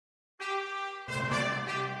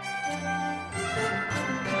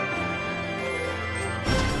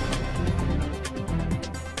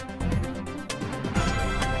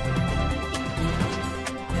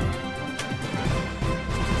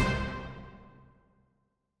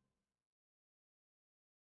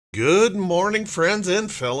Good morning, friends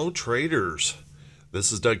and fellow traders.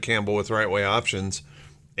 This is Doug Campbell with Right Way Options,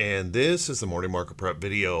 and this is the morning market prep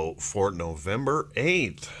video for November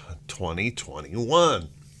 8th, 2021.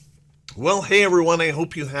 Well, hey everyone, I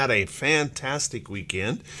hope you had a fantastic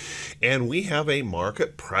weekend, and we have a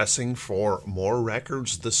market pressing for more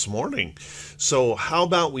records this morning. So how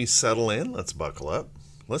about we settle in? Let's buckle up.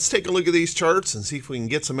 Let's take a look at these charts and see if we can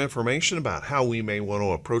get some information about how we may want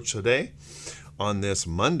to approach today on this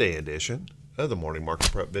Monday edition of the Morning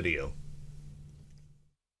Market Prep video.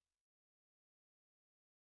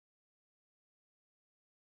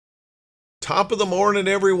 Top of the morning,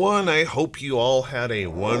 everyone. I hope you all had a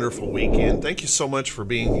wonderful weekend. Thank you so much for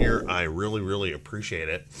being here. I really appreciate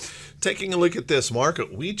it. Taking a look at this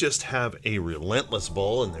market, we just have a relentless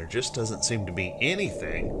bull, and there just doesn't seem to be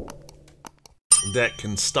anything that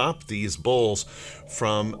can stop these bulls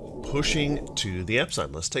from pushing to the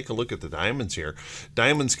upside. Let's take a look at the diamonds here.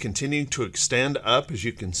 Diamonds continuing to extend up, as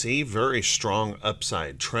you can see, very strong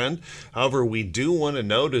upside trend. However, we do want to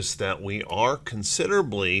notice that we are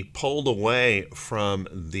considerably pulled away from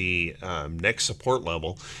the next support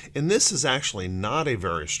level, and this is actually not a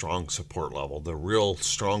very strong support level. The real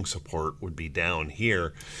strong support would be down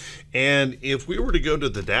here. And if we were to go to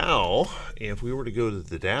the Dow,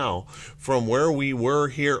 from where we were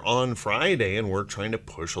here on Friday, and we're trying to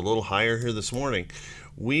push a little higher here this morning,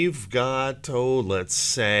 we've got, let's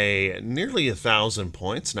say nearly 1,000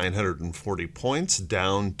 points, 940 points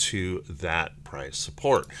down to that price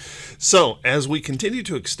support. So as we continue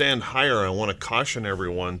to extend higher, I want to caution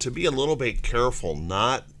everyone to be a little bit careful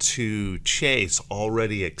not to chase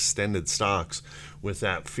already extended stocks with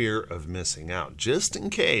that fear of missing out, just in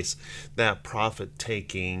case that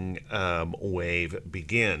profit-taking wave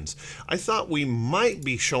begins. I thought we might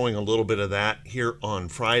be showing a little bit of that here on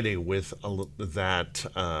Friday with that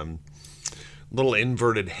little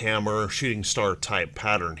inverted hammer shooting star type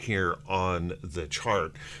pattern here on the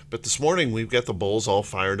chart. But this morning we've got the bulls all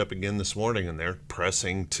fired up again this morning, and they're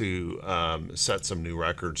pressing to set some new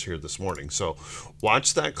records here this morning. So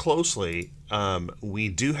watch that closely. We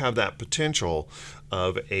do have that potential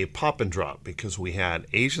of a pop and drop because we had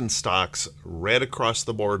Asian stocks red across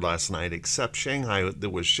the board last night, except Shanghai that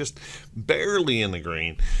was just barely in the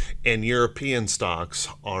green, and European stocks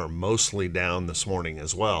are mostly down this morning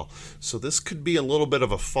as well. So this could be a little bit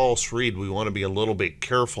of a false read. We want to be a little bit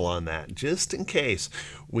careful on that, just in case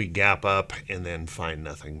we gap up and then find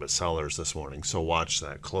nothing but sellers this morning. So watch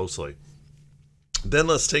that closely. Then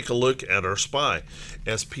let's take a look at our SPY,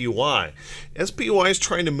 SPY. SPY is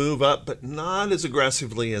trying to move up, but not as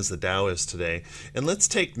aggressively as the Dow is today. And let's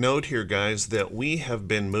take note here, guys, that we have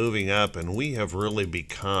been moving up, and we have really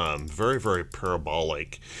become very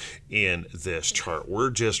parabolic in this chart.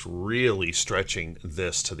 We're just really stretching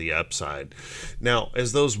this to the upside. Now,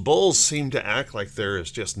 as those bulls seem to act like there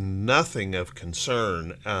is just nothing of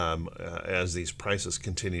concern as these prices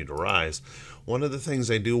continue to rise, one of the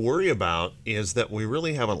things I do worry about is that we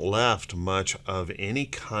really haven't left much of any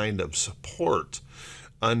kind of support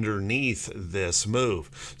underneath this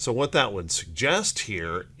move. So what that would suggest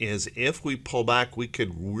here is if we pull back, we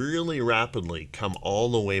could really rapidly come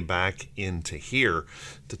all the way back into here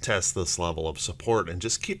to test this level of support. And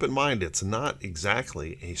just keep in mind, it's not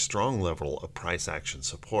exactly a strong level of price action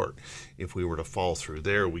support. If we were to fall through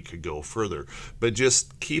there, we could go further. But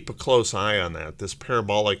just keep a close eye on that. This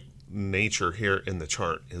parabolic nature here in the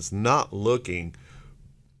chart is not looking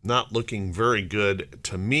very good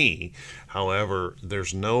to me. However,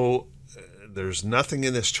 there's nothing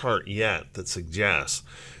in this chart yet that suggests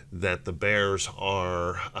that the bears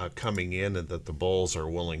are coming in and that the bulls are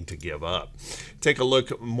willing to give up. Take a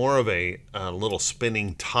look, more of a little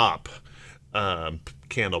spinning top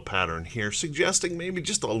candle pattern here, suggesting maybe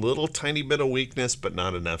just a little tiny bit of weakness, but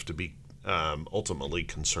not enough to be ultimately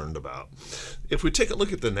concerned about. If we take a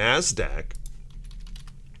look at the NASDAQ,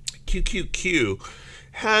 QQQ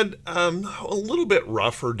had a little bit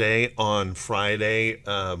rougher day on Friday.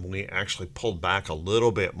 We actually pulled back a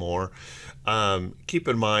little bit more. Keep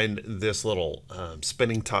in mind, this little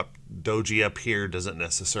spinning top doji up here doesn't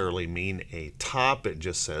necessarily mean a top. It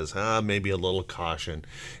just says maybe a little caution.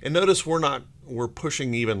 And notice we're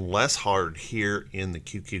pushing even less hard here in the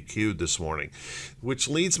QQQ this morning, which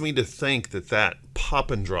leads me to think that that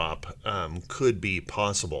pop and drop could be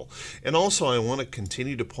possible. And also, I want to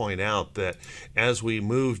continue to point out that as we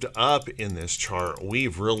moved up in this chart,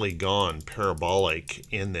 we've really gone parabolic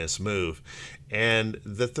in this move, and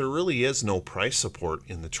that there really is no price support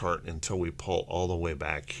in the chart until we pull all the way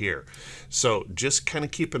back here. So just kind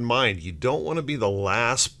of keep in mind, you don't want to be the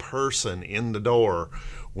last person in the door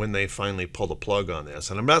when they finally pull the plug on this.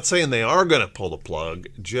 And I'm not saying they are going to pull the plug,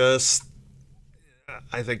 just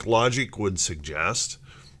I think logic would suggest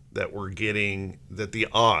that we're getting that the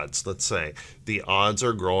odds, let's say, the odds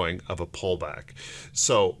are growing of a pullback.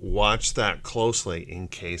 So watch that closely in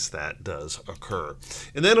case that does occur.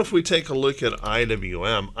 And then if we take a look at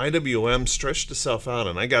IWM stretched itself out,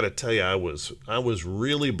 and I got to tell you, I was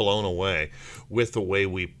really blown away with the way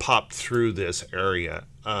we popped through this area.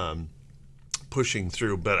 Pushing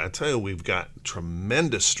through, but I tell you, we've got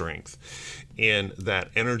tremendous strength in that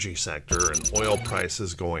energy sector, and oil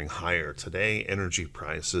prices going higher today, energy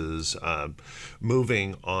prices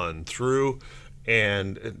moving on through.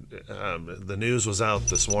 And the news was out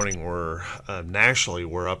this morning where nationally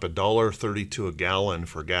we're up $1.32 a gallon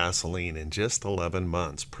for gasoline in just 11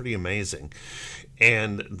 months. Pretty amazing.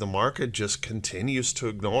 And the market just continues to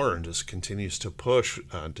ignore and just continues to push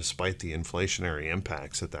despite the inflationary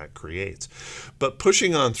impacts that that creates. But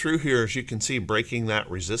pushing on through here, as you can see, breaking that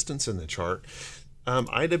resistance in the chart,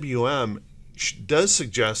 IWM does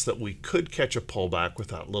suggest that we could catch a pullback with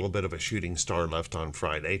that little bit of a shooting star left on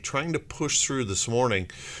Friday, trying to push through this morning.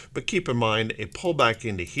 But keep in mind, a pullback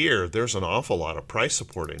into here, there's an awful lot of price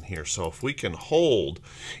support in here. So if we can hold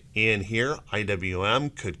in here,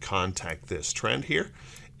 IWM could contact this trend here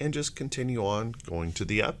and just continue on going to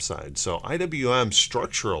the upside. So IWM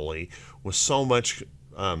structurally, with so much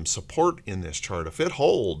support in this chart, if it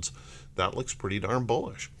holds, that looks pretty darn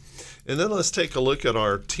bullish. And then let's take a look at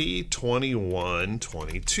our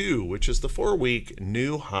T2122, which is the 4-week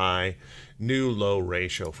new high, new low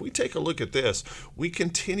ratio. If we take a look at this, we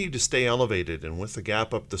continue to stay elevated, and with the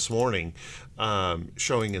gap up this morning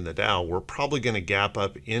showing in the Dow, we're probably going to gap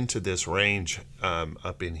up into this range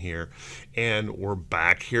up in here, and we're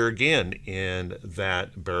back here again in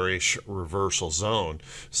that bearish reversal zone.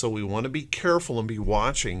 So we want to be careful and be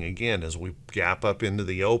watching again as we gap up into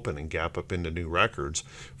the open and gap up into new records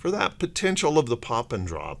for that potential of the pop and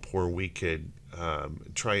drop, where we could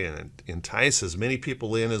try and entice as many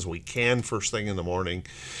people in as we can first thing in the morning,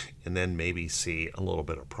 and then maybe see a little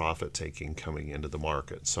bit of profit taking coming into the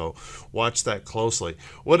market. So watch that closely.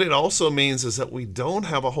 What it also means is that we don't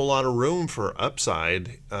have a whole lot of room for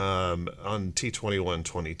upside on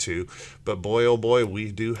T2122, but boy oh boy,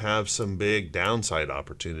 we do have some big downside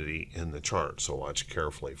opportunity in the chart, so watch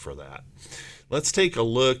carefully for that. Let's take a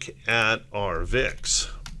look at our VIX.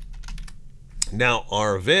 Now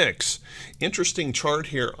our VIX, interesting chart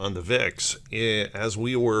here on the VIX, as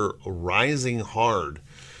we were rising hard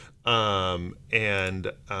and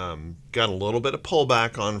got a little bit of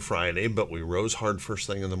pullback on Friday, but we rose hard first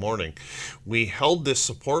thing in the morning. We held this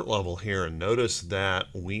support level here, and notice that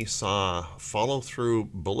we saw follow through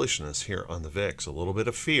bullishness here on the VIX, a little bit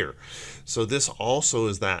of fear. So this also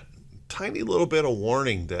is that tiny little bit of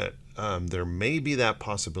warning that there may be that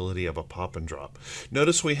possibility of a pop and drop.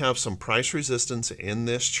 Notice we have some price resistance in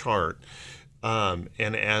this chart, and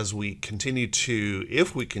as we continue to,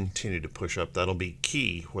 if we continue to push up, that'll be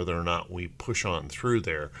key whether or not we push on through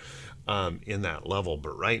there in that level.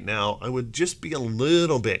 But right now, I would just be a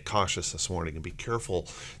little bit cautious this morning and be careful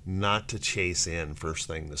not to chase in first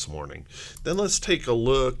thing this morning. Then let's take a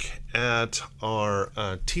look at our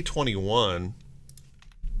T2107.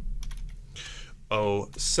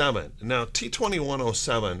 Now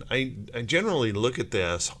T2107, I generally look at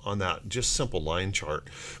this on that just simple line chart,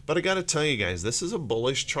 but I got to tell you guys, this is a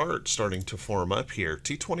bullish chart starting to form up here.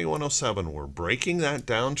 T2107, we're breaking that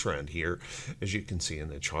downtrend here, as you can see in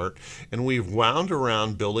the chart, and we've wound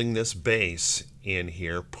around building this base in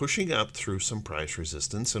here, pushing up through some price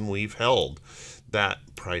resistance, and we've held that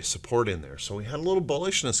price support in there. So we had a little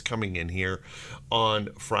bullishness coming in here on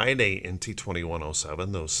Friday in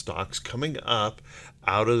T2107, those stocks coming up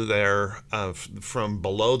out of there from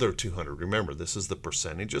below their 200. Remember, this is the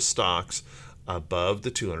percentage of stocks above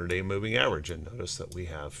the 200-day moving average, and notice that we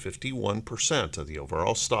have 51% of the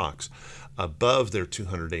overall stocks above their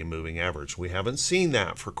 200-day moving average. We haven't seen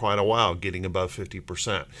that for quite a while, getting above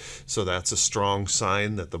 50%. So that's a strong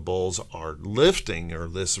sign that the bulls are lifting, or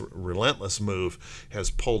this relentless move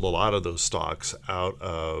has pulled a lot of those stocks out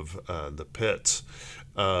of the pits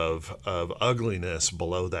of ugliness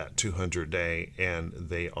below that 200-day, and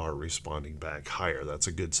they are responding back higher. That's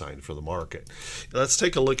a good sign for the market. Let's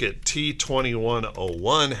take a look at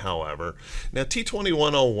T2101, however. Now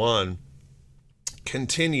T2101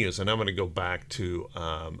 continues, and I'm going to go back to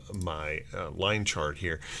my line chart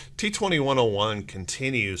here. T2101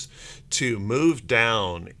 continues to move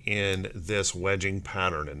down in this wedging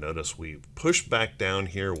pattern, and notice we pushed back down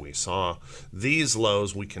here. We saw these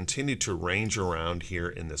lows. We continue to range around here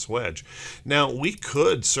in this wedge. Now we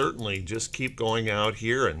could certainly just keep going out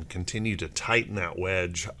here and continue to tighten that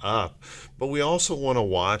wedge up, but we also want to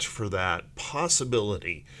watch for that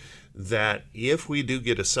possibility that if we do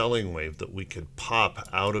get a selling wave that we could pop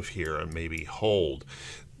out of here and maybe hold.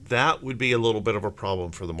 That would be a little bit of a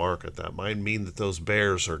problem for the market. That might mean that those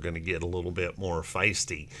bears are going to get a little bit more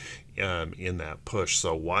feisty in that push.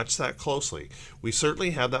 So watch that closely. We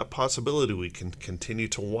certainly have that possibility. We can continue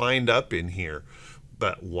to wind up in here,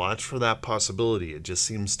 but watch for that possibility. It just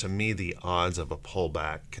seems to me the odds of a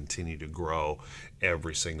pullback continue to grow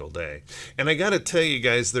every single day. And I got to tell you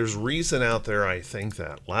guys, there's reason out there I think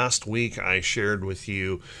that. Last week I shared with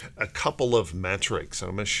you a couple of metrics. I'm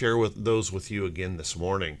going to share those with you again this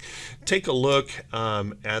morning. Take a look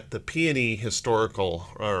at the P&E historical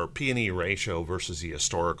or P&E ratio versus the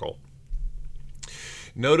historical.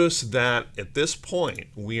 Notice that at this point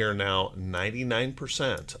we are now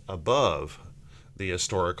 99% above the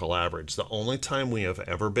historical average. The only time we have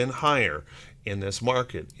ever been higher in this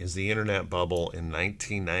market is the internet bubble in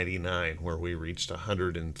 1999, where we reached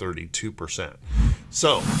 132%.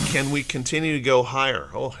 So can we continue to go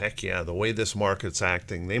higher? Oh, heck yeah. The way this market's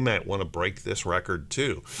acting, they might want to break this record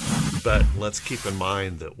too. But let's keep in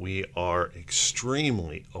mind that we are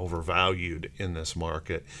extremely overvalued in this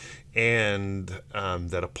market, and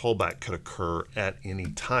that a pullback could occur at any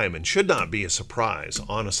time and should not be a surprise,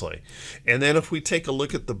 honestly. And then if we take a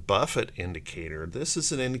look at the Buffett indicator, this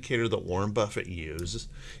is an indicator that Warren Buffett uses,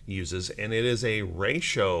 and it is a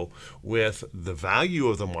ratio with the value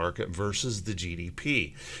of the market versus the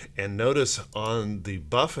GDP. And notice on the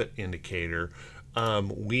Buffett indicator,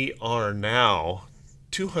 we are now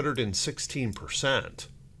 216%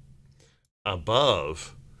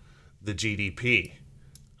 above the GDP.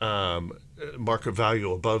 Market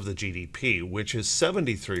value above the GDP, which is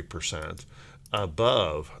 73%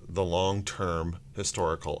 above the long-term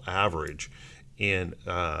historical average in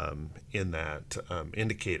that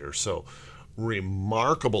indicator. So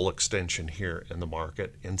remarkable extension here in the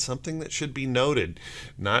market, and something that should be noted.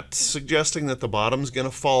 Not suggesting that the bottom's going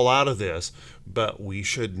to fall out of this, but we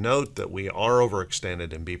should note that we are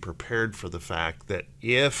overextended and be prepared for the fact that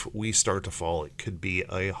if we start to fall, it could be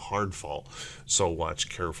a hard fall. So watch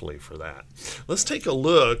carefully for that. Let's take a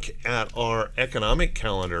look at our economic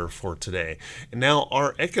calendar for today. And now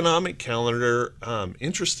our economic calendar,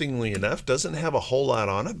 interestingly enough, doesn't have a whole lot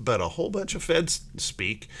on it, but a whole bunch of Fed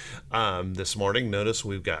speak this morning. Notice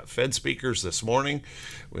we've got Fed speakers this morning.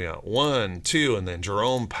 We got 1, 2, and then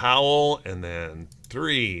Jerome Powell, and then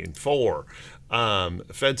 3 and 4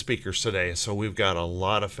 Fed speakers today. So we've got a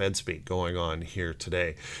lot of Fed speak going on here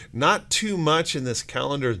today. Not too much in this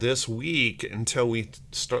calendar this week until we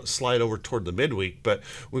slide over toward the midweek, but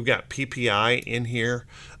we've got PPI in here.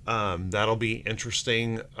 That'll be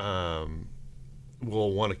interesting.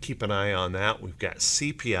 We'll want to keep an eye on that. We've got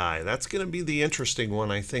CPI. That's going to be the interesting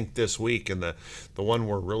one, I think, this week, and the one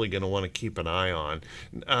we're really going to want to keep an eye on.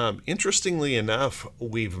 Interestingly enough,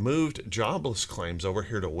 we've moved jobless claims over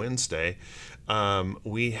here to Wednesday.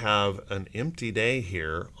 We have an empty day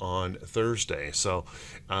here on Thursday. So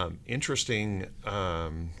interesting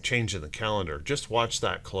change in the calendar. Just watch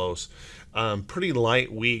that close. Pretty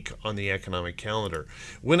light week on the economic calendar.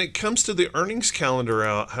 When it comes to the earnings calendar,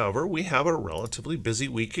 however, we have a relatively busy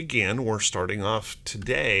week again. We're starting off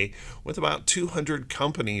today with about 200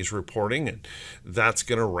 companies reporting, and that's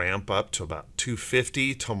going to ramp up to about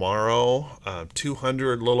 250 tomorrow,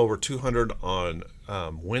 200, a little over 200 on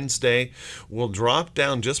Wednesday. We'll drop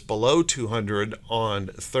down just below 200 on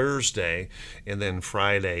Thursday, and then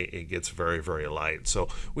Friday it gets very, very light. So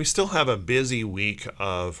we still have a busy week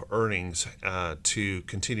of earnings to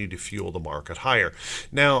continue to fuel the market higher.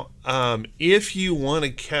 Now, if you want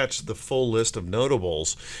to catch the full list of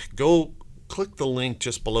notables, go click the link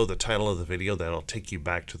just below the title of the video. That'll take you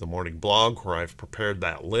back to the morning blog where I've prepared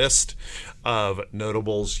that list of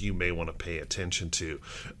notables you may want to pay attention to.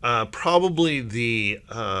 Probably the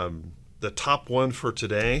top one for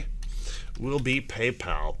today will be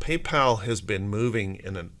PayPal. PayPal has been moving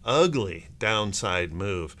in an ugly downside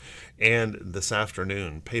move, and this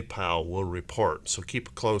afternoon PayPal will report, so keep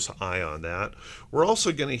a close eye on that. We're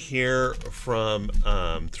also going to hear from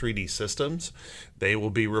 3D Systems. They will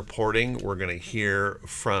be reporting. We're going to hear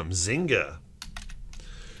from Zynga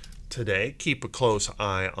today. Keep a close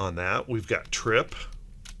eye on that. We've got Trip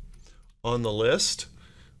on the list.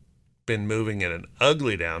 been moving in an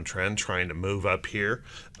ugly downtrend, trying to move up here.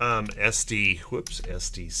 SDC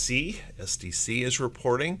is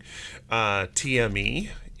reporting. TME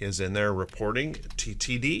is in there reporting.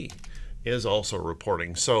 TTD is also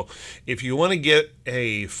reporting. So if you want to get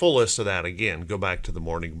a full list of that, again, go back to the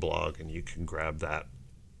morning blog and you can grab that.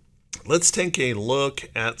 Let's take a look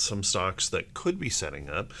at some stocks that could be setting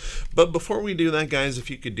up. But before we do that, guys, if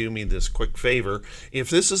you could do me this quick favor, if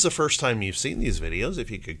this is the first time you've seen these videos, if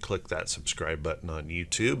you could click that subscribe button on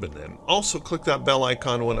YouTube and then also click that bell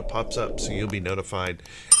icon when it pops up so you'll be notified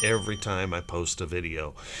every time I post a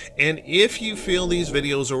video. And if you feel these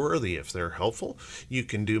videos are worthy, if they're helpful, you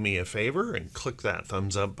can do me a favor and click that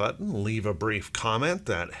thumbs up button, leave a brief comment.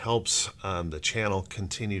 That helps the channel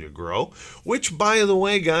continue to grow, which, by the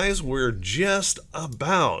way, guys, we're just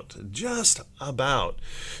about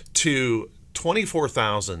to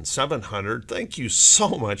 24,700. Thank you so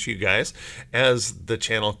much, you guys, as the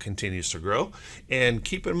channel continues to grow. And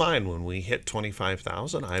keep in mind, when we hit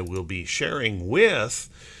 25,000, I will be sharing with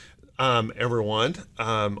everyone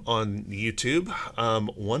on YouTube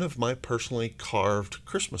one of my personally carved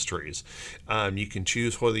Christmas trees. You can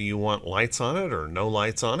choose whether you want lights on it or no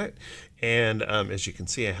lights on it. And as you can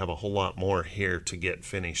see, I have a whole lot more here to get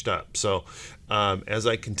finished up. So as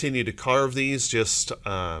I continue to carve these, just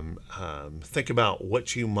think about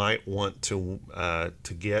what you might want to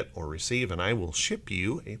get or receive, and I will ship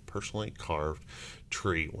you a personally carved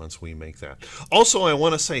tree once we make that. Also, I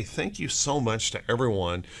want to say thank you so much to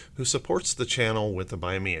everyone who supports the channel with the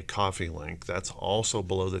Buy Me a Coffee link. That's also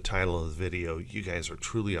below the title of the video. You guys are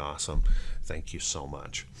truly awesome. Thank you so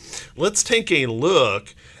much. Let's take a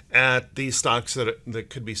look at these stocks that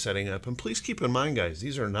could be setting up. And please keep in mind, guys,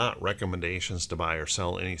 these are not recommendations to buy or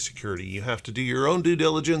sell any security. You have to do your own due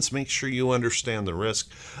diligence. Make sure you understand the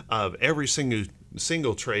risk of every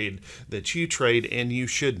single trade that you trade, and you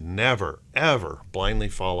should never, ever blindly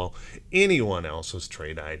follow anyone else's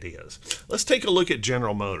trade ideas. Let's take a look at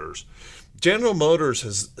General Motors. General Motors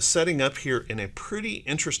is setting up here in a pretty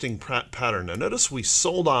interesting pattern. Now notice we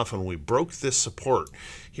sold off and we broke this support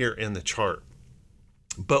here in the chart,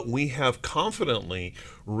 but we have confidently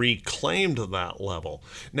reclaimed that level.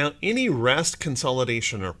 Now, any rest,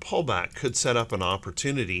 consolidation, or pullback could set up an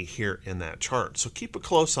opportunity here in that chart. So keep a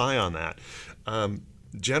close eye on that.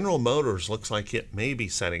 General Motors looks like it may be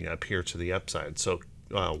setting up here to the upside. So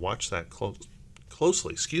watch that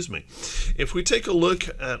closely. Excuse me. If we take a look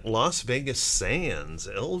at Las Vegas Sands,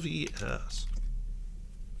 LVS.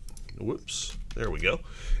 Whoops. There we go.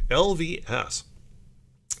 LVS.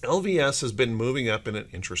 LVS has been moving up in an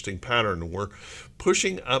interesting pattern. We're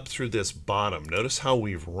pushing up through this bottom. Notice how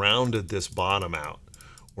we've rounded this bottom out.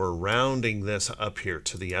 We're rounding this up here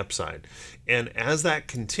to the upside. And as that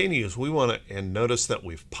continues, we want to, and notice that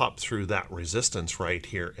we've popped through that resistance right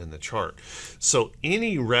here in the chart. So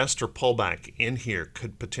any rest or pullback in here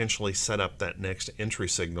could potentially set up that next entry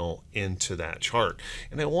signal into that chart.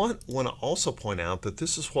 And I want to also point out that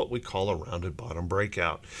this is what we call a rounded bottom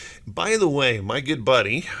breakout. By the way, my good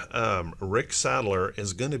buddy, Rick Sadler,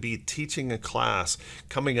 is going to be teaching a class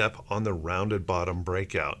coming up on the rounded bottom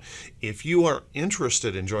breakout. If you are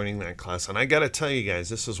interested in joining that class, and I got to tell you guys,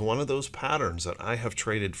 this is one of those patterns that I have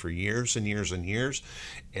traded for years and years and years,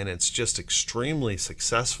 and it's just extremely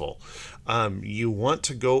successful. You want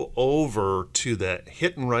to go over to the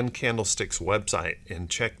Hit and Run Candlesticks website and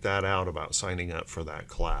check that out about signing up for that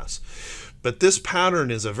class. But this pattern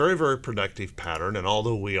is a very, very productive pattern, and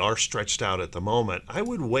although we are stretched out at the moment, I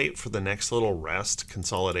would wait for the next little rest,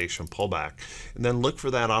 consolidation, pullback, and then look for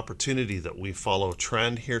that opportunity that we follow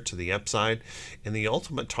trend here to the upside, and the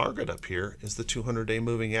ultimate target up here is the 200-day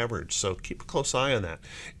moving average. So keep a close eye on that.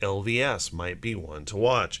 LVS might be one to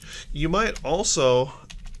watch. You might also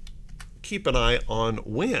keep an eye on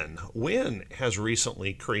Win. Win has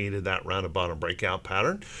recently created that rounded bottom breakout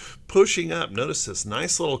pattern, pushing up. Notice this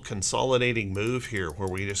nice little consolidating move here where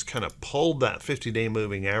we just kind of pulled that 50-day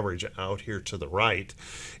moving average out here to the right,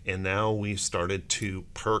 and now we've started to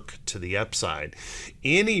perk to the upside.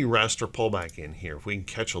 Any rest or pullback in here, if we can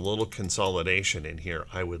catch a little consolidation in here,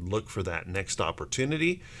 I would look for that next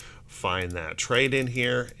opportunity, find that trade in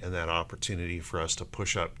here, and that opportunity for us to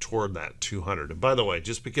push up toward that 200. And by the way,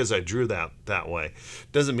 just because I drew that way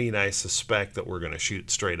doesn't mean I suspect that we're going to shoot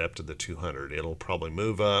straight up to the 200. It'll probably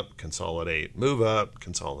move up, consolidate, move up,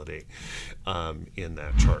 consolidate in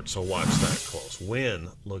that chart. So watch that close. Win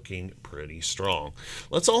looking pretty strong.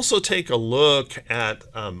 Let's also take a look at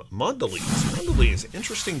Mondelez. Mondelez,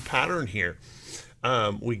 interesting pattern here.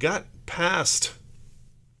 We got past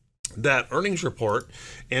that earnings report,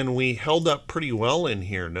 and we held up pretty well in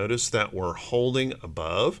here. Notice that we're holding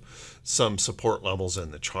above some support levels in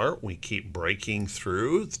the chart. We keep breaking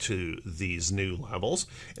through to these new levels,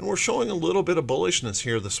 and we're showing a little bit of bullishness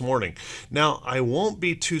here this morning. Now, I won't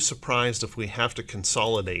be too surprised if we have to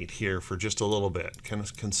consolidate here for just a little bit, kind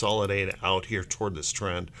of consolidate out here toward this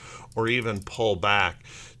trend, or even pull back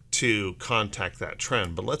to contact that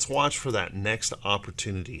trend. But let's watch for that next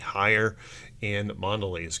opportunity higher, and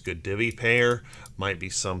Mondelez, good divvy pair, might be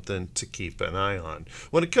something to keep an eye on.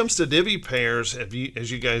 When it comes to divvy pairs, as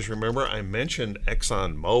you guys remember, I mentioned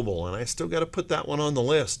ExxonMobil, and I still got to put that one on the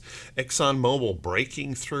list. ExxonMobil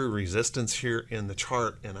breaking through resistance here in the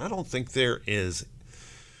chart, and I don't think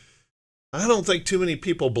too many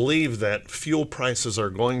people believe that fuel prices are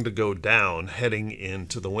going to go down heading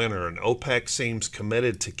into the winter, and OPEC seems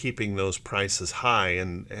committed to keeping those prices high,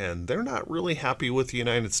 and they're not really happy with the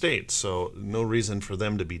United States, so no reason for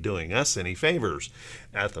them to be doing us any favors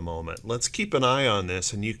at the moment. Let's keep an eye on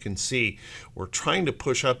this, and you can see we're trying to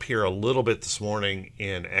push up here a little bit this morning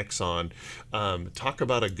in Exxon. Talk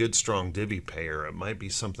about a good strong divvy pair. It might be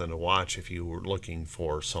something to watch if you were looking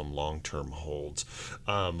for some long-term holds.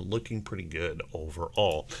 Looking pretty good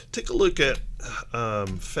overall. Take a look at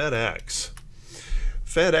FedEx.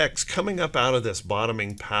 FedEx coming up out of this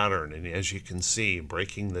bottoming pattern, and as you can see,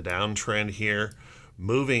 breaking the downtrend here,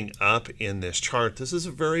 moving up in this chart. This is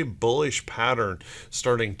a very bullish pattern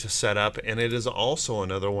starting to set up, and it is also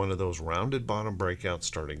another one of those rounded bottom breakouts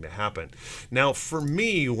starting to happen. Now, for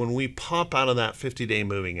me, when we pop out of that 50-day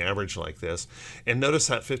moving average like this, and notice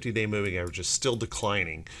that 50-day moving average is still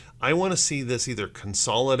declining, I want to see this either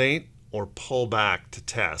consolidate or pull back to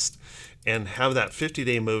test and have that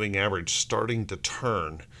 50-day moving average starting to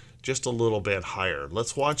turn just a little bit higher.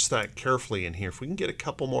 Let's watch that carefully in here. If we can get a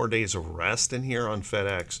couple more days of rest in here on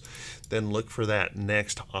FedEx, then look for that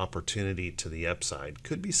next opportunity to the upside.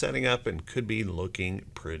 Could be setting up and could be looking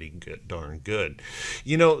pretty good, darn good.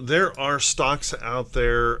 You know, there are stocks out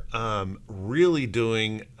there really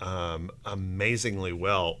doing amazingly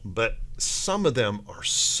well, but some of them are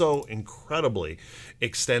so incredibly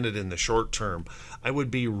extended in the short term. I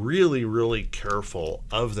would be really, really careful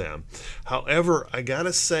of them. However, I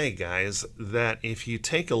gotta say, guys, that if you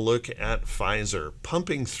take a look at Pfizer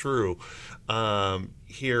pumping through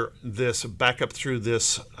here, this back up through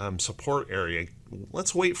this support area,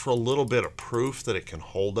 let's wait for a little bit of proof that it can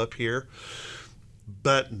hold up here.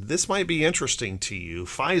 But this might be interesting to you.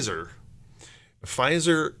 Pfizer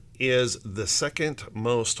is the second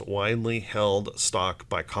most widely held stock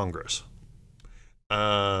by Congress.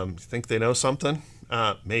 Think they know something?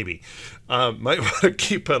 Maybe. Might want to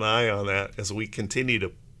keep an eye on that as we continue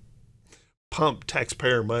to pump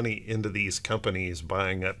taxpayer money into these companies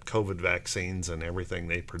buying up COVID vaccines and everything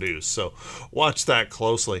they produce. So watch that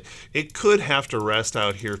closely. It could have to rest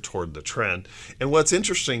out here toward the trend. And what's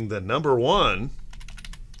interesting, the number one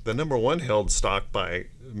held stock by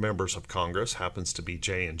members of Congress happens to be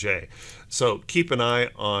J&J. So keep an eye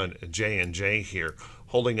on J&J here,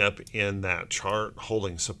 holding up in that chart,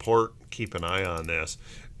 holding support. Keep an eye on this.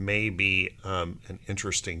 May be an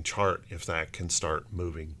interesting chart if that can start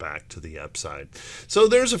moving back to the upside. So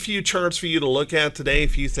there's a few charts for you to look at today, a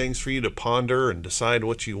few things for you to ponder and decide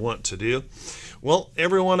what you want to do. Well,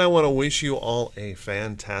 everyone, I want to wish you all a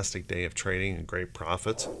fantastic day of trading and great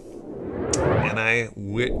profits. And I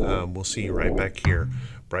will see you right back here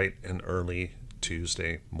bright and early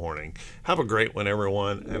Tuesday morning. Have a great one,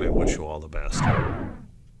 everyone, and I wish you all the best.